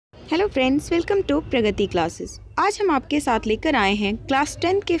Hello friends, welcome to Pragati classes. आज हम आपके साथ लेकर आए हैं क्लास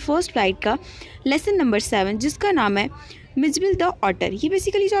 10 के फर्स्ट फ्लाइट का लेसन नंबर 7, जिसका नाम है मिजबिल द ऑटर। ये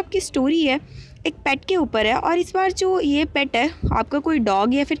बेसिकली जो आपकी स्टोरी है एक पेट के ऊपर है, और इस बार जो ये पेट है आपका कोई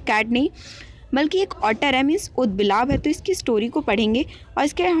डॉग या फिर कैट नहीं बल्कि एक ऑटर है, मीन्स उदबिलाव है। तो इसकी स्टोरी को पढ़ेंगे और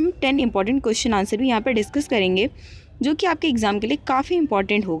इसके हम 10 इंपॉर्टेंट क्वेश्चन आंसर भी यहाँ पर डिस्कस करेंगे, जो कि आपके एग्जाम के लिए काफ़ी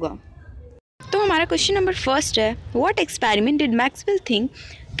इंपॉर्टेंट होगा। तो हमारा क्वेश्चन नंबर फर्स्ट है, what experiment did Maxwell think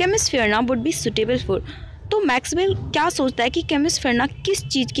chemist फेरना वुड बी सुटेबल फॉर। तो मैक्सवेल क्या सोचता है कि केमिस्ट फेरना किस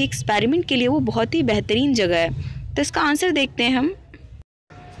चीज़ के एक्सपेरिमेंट के लिए वो बहुत ही बेहतरीन जगह है। तो इसका आंसर देखते हैं हम।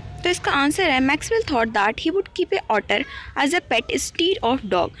 तो इसका आंसर है, Maxwell thought that he would keep a otter as a pet instead of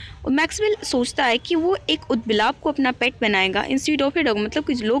dog. Maxwell सोचता है कि वो एक उदबिलाव को अपना पेट बनाएगा इंस्टीड ऑफ ए डॉग। मतलब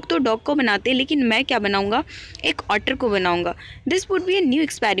कुछ लोग तो डॉग को बनाते हैं, लेकिन मैं क्या बनाऊंगा, एक ऑटर को बनाऊंगा। This would be a new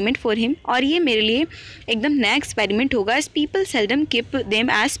experiment for him, और ये मेरे लिए एकदम नया एक्सपेरिमेंट होगा। As people seldom keep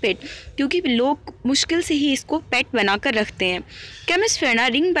them as पेट, क्योंकि लोग मुश्किल से ही इसको पेट बनाकर रखते हैं। केमिस्ट फेरना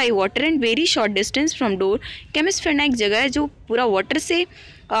ring by water and very short distance from door. Chemist फेरना एक जगह है जो पूरा वाटर से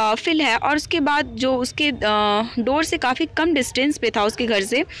फिल है, और उसके बाद जो उसके डोर से काफ़ी कम डिस्टेंस पे था उसके घर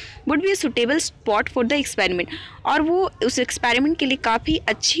से, would be a suitable spot for the experiment. और वो उस एक्सपेरिमेंट के लिए काफ़ी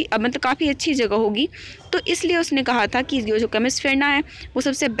अच्छी जगह होगी। तो इसलिए उसने कहा था कि जो केमिस्ट फेरना है वो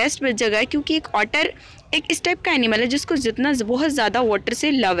सबसे बेस्ट जगह है, क्योंकि एक ऑटर एक इस टाइप का एनिमल है जिसको जितना बहुत ज़्यादा वाटर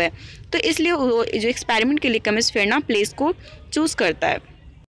से लव है। तो इसलिए वो जो एक्सपेरिमेंट के लिए केमिस्ट फेरना प्लेस को चूज़ करता है।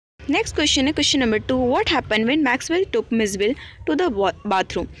 नेक्स्ट क्वेश्चन है question number 2, what happen when Maxwell took Mijbil to the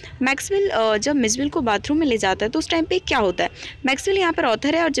bathroom. Maxwell जब मिजबिल को बाथरूम में ले जाता है तो उस टाइम पे क्या होता है। मैक्सवेल यहाँ पर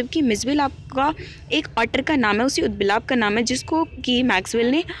ऑथर है, और जबकि मिजबिल आपका एक ऑटर का नाम है, उसी उदबिलाव का नाम है जिसको कि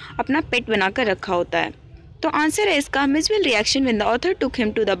मैक्सवेल ने अपना पेट बनाकर रखा होता है। तो आंसर है इसका, Mijbil reaction when the author took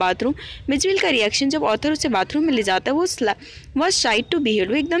him to the bathroom. Mijbil का रिएक्शन जब ऑथर उसे बाथरूम में ले जाता है वो वाज शाई टू बिहेव,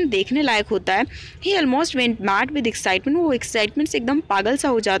 वो एकदम देखने लायक होता है। ही almost went mad with excitement, वो एक्साइटमेंट से एकदम पागल सा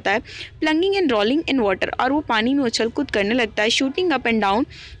हो जाता है। प्लंगिंग एंड रोलिंग इन वाटर, और वो पानी में उछल कूद करने लगता है। Shooting up and down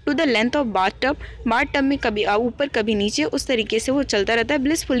to the length of bath tub में कभी ऊपर कभी नीचे, उस तरीके से वो चलता रहता है।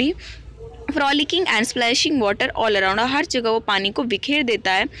 Blissfully फ्रॉलिकिंग and splashing water all around, हर जगह वो पानी को बिखेर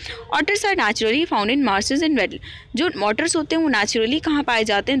देता है। Otters are naturally found in marshes and wetland. जो ऑटर्स होते हैं वो नेचुरली कहाँ पाए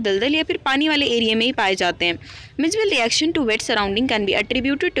जाते हैं, दलदल या फिर पानी वाले एरिया में ही पाए जाते हैं। Mijbil reaction to wait surrounding can be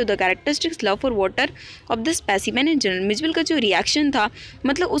attributed to the characteristics love for water of the specimen in general. Mijbil का जो रिएक्शन था,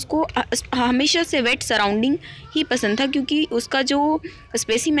 मतलब उसको हमेशा से वेट सराउंडिंग ही पसंद था, क्योंकि उसका जो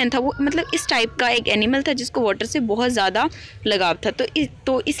स्पेसिमेन था वो मतलब इस टाइप का एक एनिमल था जिसको वाटर से बहुत ज़्यादा लगाव था।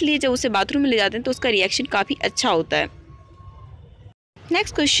 तो इसलिए जब उसे बाथरूम में ले जाते हैं तो उसका रिएक्शन काफ़ी अच्छा होता है।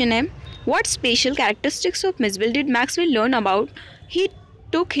 नेक्स्ट क्वेश्चन है, what special characteristics of Mijbil did Maxwell learn about he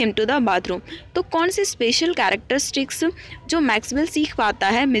took him to the bathroom. तो कौन से स्पेशल कैरेक्टरिस्टिक्स जो मैक्सवेल सीख पाता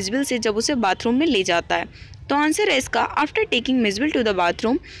है मिजबिल से जब उसे बाथरूम में ले जाता है। तो आंसर है इसका, after taking Mijbil to the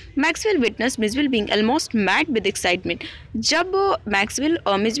bathroom Maxwell witness Mijbil being almost mad with excitement. जब मैक्सवेल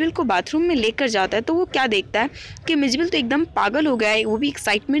मिजबिल को बाथरूम में लेकर जाता है तो वो क्या देखता है कि मिजबिल तो एकदम पागल हो गया है, वो भी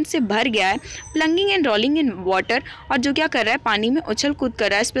एक्साइटमेंट से भर गया है। प्लंगिंग एंड रोलिंग इन वाटर, और जो क्या कर रहा है, पानी में उछल कूद कर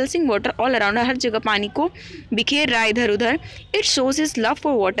रहा है। स्प्लैशिंग वाटर ऑल अराउंड, हर जगह पानी को बिखेर रहा है इधर उधर। It shows his love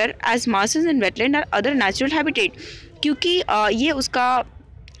for water as marshes and wetland are other natural habitat, क्योंकि ये उसका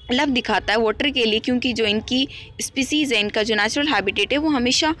लव दिखाता है वाटर के लिए, क्योंकि जो इनकी स्पीसीज़ है, इनका जो नेचुरल हैबिटेट है वो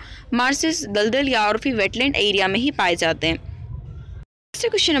हमेशा मार्सेस, दलदल या और फिर वेटलैंड एरिया में ही पाए जाते हैं। Next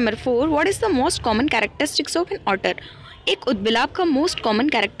question number 4, what is the most common characteristics of N otter. एक उदबिलाव का मोस्ट कॉमन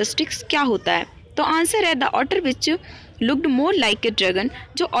कैरेक्टरिस्टिक्स क्या होता है। तो आंसर है, the otter which looked more like a dragon.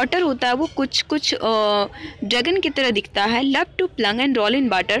 जो ऑटर होता है वो कुछ ड्रैगन की तरह दिखता है। Love to plunge and role in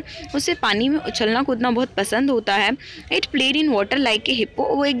water, उसे पानी में उछलना कूदना बहुत पसंद होता है। It played in water like a hippo,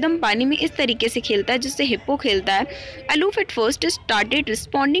 वो एकदम पानी में इस तरीके से खेलता है जिससे हिप्पो खेलता है। Aloof at first started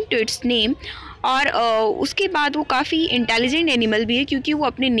responding to it's name, और उसके बाद वो काफ़ी इंटेलिजेंट एनिमल भी है, क्योंकि वो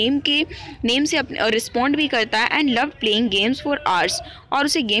अपने नेम से अपने रिस्पॉन्ड भी करता है। And love playing games for hours, और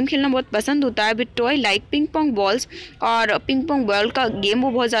उसे गेम खेलना बहुत पसंद होता है। With toy like ping pong balls, और पिंग पोंग बॉल का गेम वो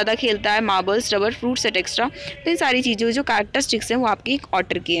बहुत ज़्यादा खेलता है। Marbles, rubber, fruits eight extra. तो इन सारी चीज़ों जो कैरेक्टरिस्टिक्स हैं वो आपकी एक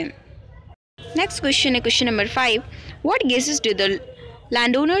ऑटर की हैं। नेक्स्ट क्वेश्चन है question number 5, what guesses did the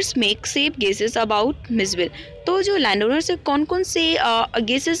लैंडओनर्स make safe guesses about Mijbil. तो जो लैंडओनर्स है कौन कौन से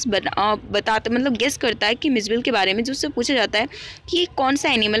गेसेस बताते, मतलब गेस करता है कि मिजबिल के बारे में, जो उससे पूछा जाता है कि ये कौन सा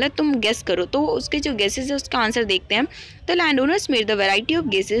एनिमल है तुम गेस करो, तो उसके जो गेसेस है उसका आंसर देखते हैं। तो लैंडओनर्स made the variety of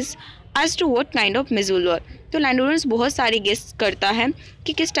guesses as to what kind of Mijbil वर। तो लैंडओनर्स बहुत सारे गेस करता है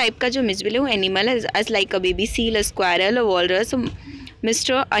कि किस टाइप का जो मिजबिल है वो एनिमल है, as like a baby seal, a squirrel, a walrus,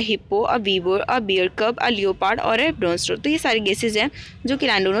 mister, a hippo, a Weaver, a beer कब, अ लियोपार्ड और अ ब्रोन्स्टर। तो ये सारे गेसेज हैं जो कि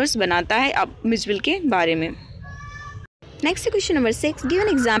लैंडोनर्स बनाता है अब मिजबिल के बारे में। Next question number 6, give an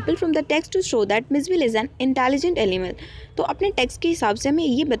example from the text to show that Mijbil is an intelligent animal. तो अपने टेक्स्ट के हिसाब से हमें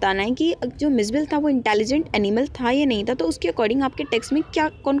ये बताना है कि जो मिजबिल था वो इंटेलिजेंट एनिमल था या नहीं था। तो उसके अकॉर्डिंग आपके टेक्स्ट में क्या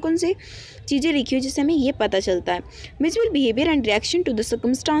कौन कौन से चीज़ें लिखी हुई जिससे हमें ये पता चलता है। Mijbil behaviour and reaction to the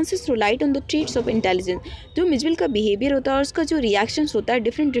circumstances through light on the traits of intelligence. जो मिजबिल का बिहेवियर होता है और उसका जो रिएक्शन होता है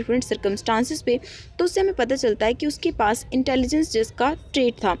डिफरेंट सर्कमस्टांसेस पे, तो उससे हमें पता चलता है कि उसके पास इंटेलिजेंस जिसका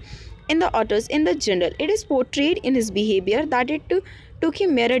ट्रेट था। In the otters in the general, it is portrayed in his behavior that it took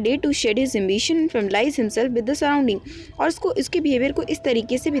him mere a day to shed his ambition and familiarize himself with the surrounding। और उसको इसके behaviour को इस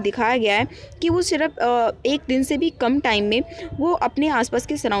तरीके से भी दिखाया गया है कि वो सिर्फ एक दिन से भी कम टाइम में वो अपने आसपास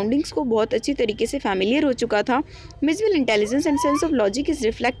के सराउंडिंग्स को बहुत अच्छी तरीके से फैमिलियर हो चुका था। Mijbil intelligence and sense of logic is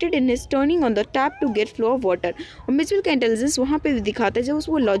reflected in his turning on the tap to get flow of water. और मिजबिल का इंटेलिजेंस वहाँ पे भी दिखाता है जब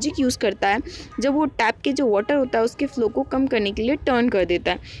वो लॉजिक यूज़ करता है, जब वो टैप के जो वाटर होता है उसके फ्लो को कम करने के लिए टर्न कर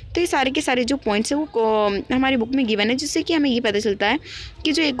देता है। तो ये सारे के सारे जो पॉइंट्स है वो हमारी बुक में गिवन है, जिससे कि हमें ये पता चलता है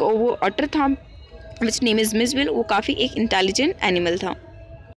कि जो एक वो ऑटर था विच नेम इज मिजबिल, वो काफ़ी एक इंटेलिजेंट एनिमल था।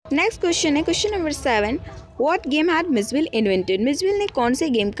 नेक्स्ट क्वेश्चन है question number 7, what game had Mijbil invented. Mijbil ने कौन से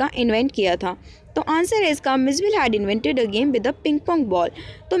गेम का इन्वेंट किया था। तो आंसर है इसका Mijbil had invented a game with a ping pong ball.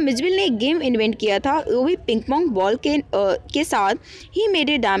 तो मिजबिल ने एक गेम इन्वेंट किया था, वो भी पिंग पोंग बॉल के साथ। He made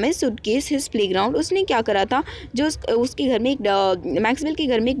a damage suitcase his playground. उसने क्या करा था, जो उसके घर में एक मैक्सवेल के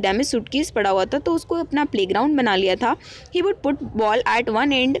घर में एक डैमेज सूटकेस पड़ा हुआ था, तो उसको अपना प्लेग्राउंड बना लिया था। He would put ball eight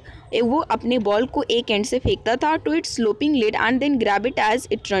one and, वो अपने बॉल को एक एंड से फेंकता था to it sloping lid and then grab it as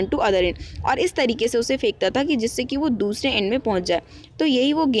it run to other and. और इस तरीके से उसे फेंकता था कि जिससे कि वो दूसरे एंड में पहुंच जाए। तो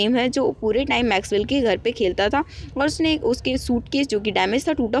यही वो गेम है जो पूरे टाइम मैक्सवेल के घर पे खेलता था। और उसने उसके सूटकेस जो कि डैमेज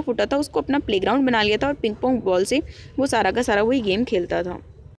था, टूटा फूटा था, उसको अपना प्लेग्राउंड बना लिया था और पिंग पोंग बॉल से वो सारा का सारा वही गेम खेलता था।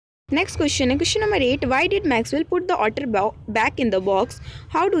 नेक्स्ट क्वेश्चन है question number 8, why did Maxwell put the otter back in the box.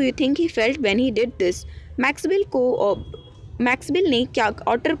 How do you think he felt when he did this. Maxwell ने क्या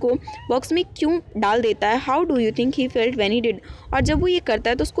ऑटर को बॉक्स में क्यों डाल देता है। How do you think he felt when he did. और जब वो ये करता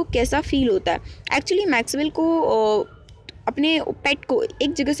है तो उसको कैसा फील होता है। एक्चुअली मैक्सवेल को अपने पेट को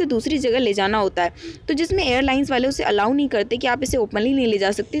एक जगह से दूसरी जगह ले जाना होता है, तो जिसमें एयरलाइंस वाले उसे अलाउ नहीं करते कि आप इसे ओपनली नहीं ले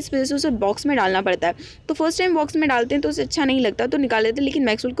जा सकते, इस वजह से उसे बॉक्स में डालना पड़ता है। तो फर्स्ट टाइम बॉक्स में डालते हैं तो उसे अच्छा नहीं लगता तो निकाल देते हैं, लेकिन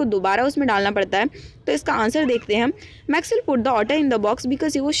मैक्सवेल को दोबारा उसमें डालना पड़ता है। तो इसका आंसर देखते हैं हम। Maxwell put the otter in the box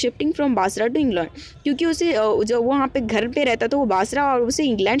because he वो shifting from Basara to England. क्योंकि उसे जब वहाँ पे घर पे रहता था वो बासरा और उसे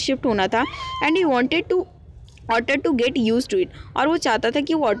इंग्लैंड शिफ्ट होना था। And he wanted to otter to get use to it. और वो चाहता था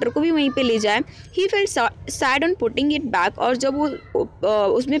कि वो ऑटर को भी वहीं पे ले जाए। He felt sad on putting it back. और जब वो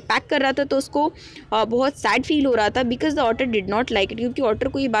उसमें पैक कर रहा था तो उसको बहुत सैड फील हो रहा था because the otter did not like it. क्योंकि ऑटर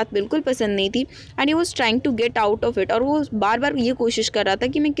को ये बात बिल्कुल पसंद नहीं थी। And he was trying to get out of it. और वो बार बार ये कोशिश कर रहा था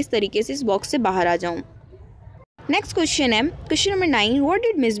कि मैं किस तरीके से इस बॉक्स से बाहर आ जाऊँ। नेक्स्ट क्वेश्चन है question number 9, what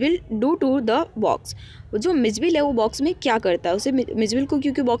did Mijbil do to the box. जो मिजबिल है वो बॉक्स में क्या करता है। उसे मिजबिल को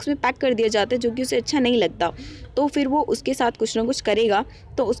क्योंकि बॉक्स में पैक कर दिया जाता है जो कि उसे अच्छा नहीं लगता, तो फिर वो उसके साथ कुछ ना कुछ करेगा।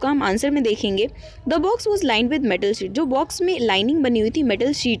 तो उसका हम आंसर में देखेंगे। The box was lined with metal sheet. जो बॉक्स में लाइनिंग बनी हुई थी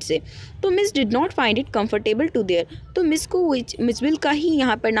मेटल शीट से। तो miss did not find it comfortable to their. तो मिस को मिजबिल का ही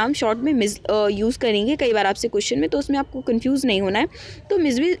यहाँ पर नाम शॉर्ट में मिस यूज़ करेंगे कई बार आपसे क्वेश्चन में, तो उसमें आपको कन्फ्यूज़ नहीं होना है। तो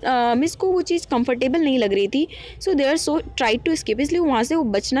मिस को वो चीज़ कंफर्टेबल नहीं लग रही थी, so there so tried to escape. इसलिए वहाँ से वो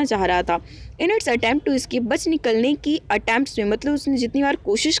बचना चाह रहा था। In its attempt to escape, बच निकलने की अटैम्प्ट में मतलब उसने जितनी बार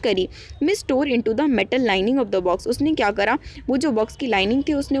कोशिश करी, miss tour into the metal lining of the box. उसने क्या करा, वो जो बॉक्स की लाइनिंग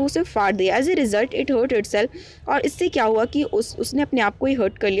थी उसने उसे फाड़ दिया। As a result it hurt itself. और इससे क्या हुआ कि उसने अपने आप को ही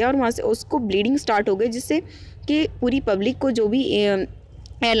हर्ट कर लिया और वहाँ से उसको ब्लीडिंग स्टार्ट हो गई, जिससे कि पूरी पब्लिक को जो भी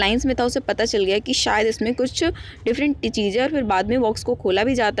एयरलाइंस में था उसे पता चल गया कि शायद इसमें कुछ डिफरेंट चीज़ है। और फिर बाद में बॉक्स को खोला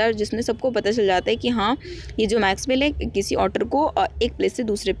भी जाता है जिसमें सबको पता चल जाता है कि हाँ ये जो मैक्सवेल है किसी ऑटर को एक प्लेस से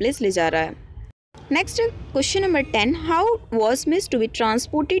दूसरे प्लेस ले जा रहा है। Next question number 10, how was miss to be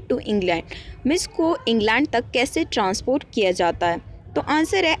transported to England. Miss को इंग्लैंड तक कैसे ट्रांसपोर्ट किया जाता है। तो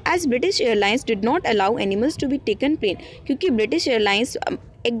आंसर है as British airlines did not allow animals to be taken plane. क्योंकि ब्रिटिश एयरलाइंस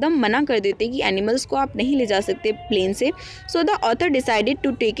एकदम मना कर देते कि एनिमल्स को आप नहीं ले जा सकते प्लेन से। So the author decided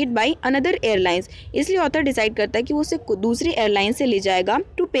to take it by another airlines. इसलिए ऑथर डिसाइड करता है कि वो उसे दूसरी एयरलाइन से ले जाएगा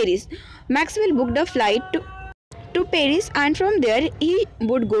to Paris. Maxwell booked a flight to Paris and from there he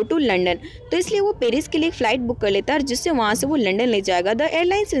would go to London. तो इसलिए वो पेरिस के लिए एक फ़्लाइट बुक कर लेता है जिससे वहाँ से वो लंदन ले जाएगा। The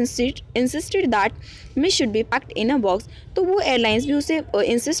airlines insisted that Mizo should be packed in a box. तो वो एयरलाइंस भी उसे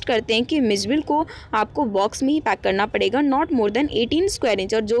इंसिस्ट करते हैं कि मिजबिल को आपको बॉक्स में ही पैक करना पड़ेगा, not more than 18 square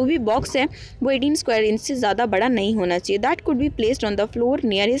inch, और जो भी बॉक्स है वो 18 स्क्वायर इंच से ज़्यादा बड़ा नहीं होना चाहिए। That could be placed on the floor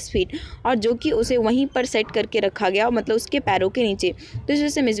near his feet, और जो कि उसे वहीं पर सेट करके रखा गया, मतलब उसके पैरों के नीचे। तो इस वजह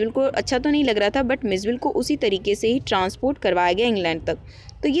से मिजबिल को अच्छा तो नहीं लग रहा था, बट मिजबिल को उसी तरीके से ही ट्रांसपोर्ट करवाया गया इंग्लैंड तक।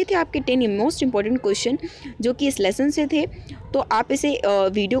 तो ये थे आपके 10 मोस्ट इंपॉर्टेंट क्वेश्चन जो कि इस लेसन से थे। तो आप इसे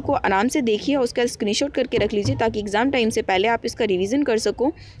वीडियो को आराम से देखिए और उसका स्क्रीनशॉट करके रख लीजिए, ताकि एग्ज़ाम टाइम से पहले आप इसका रिवीजन कर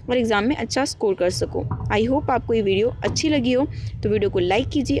सको और एग्ज़ाम में अच्छा स्कोर कर सको। आई होप आपको ये वीडियो अच्छी लगी हो, तो वीडियो को लाइक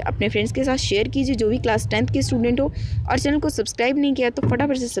कीजिए, अपने फ्रेंड्स के साथ शेयर कीजिए जो भी क्लास 10th के स्टूडेंट हो, और चैनल को सब्सक्राइब नहीं किया तो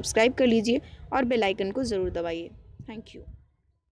फटाफट से सब्सक्राइब कर लीजिए और बेल आइकन को ज़रूर दबाइए। Thank you.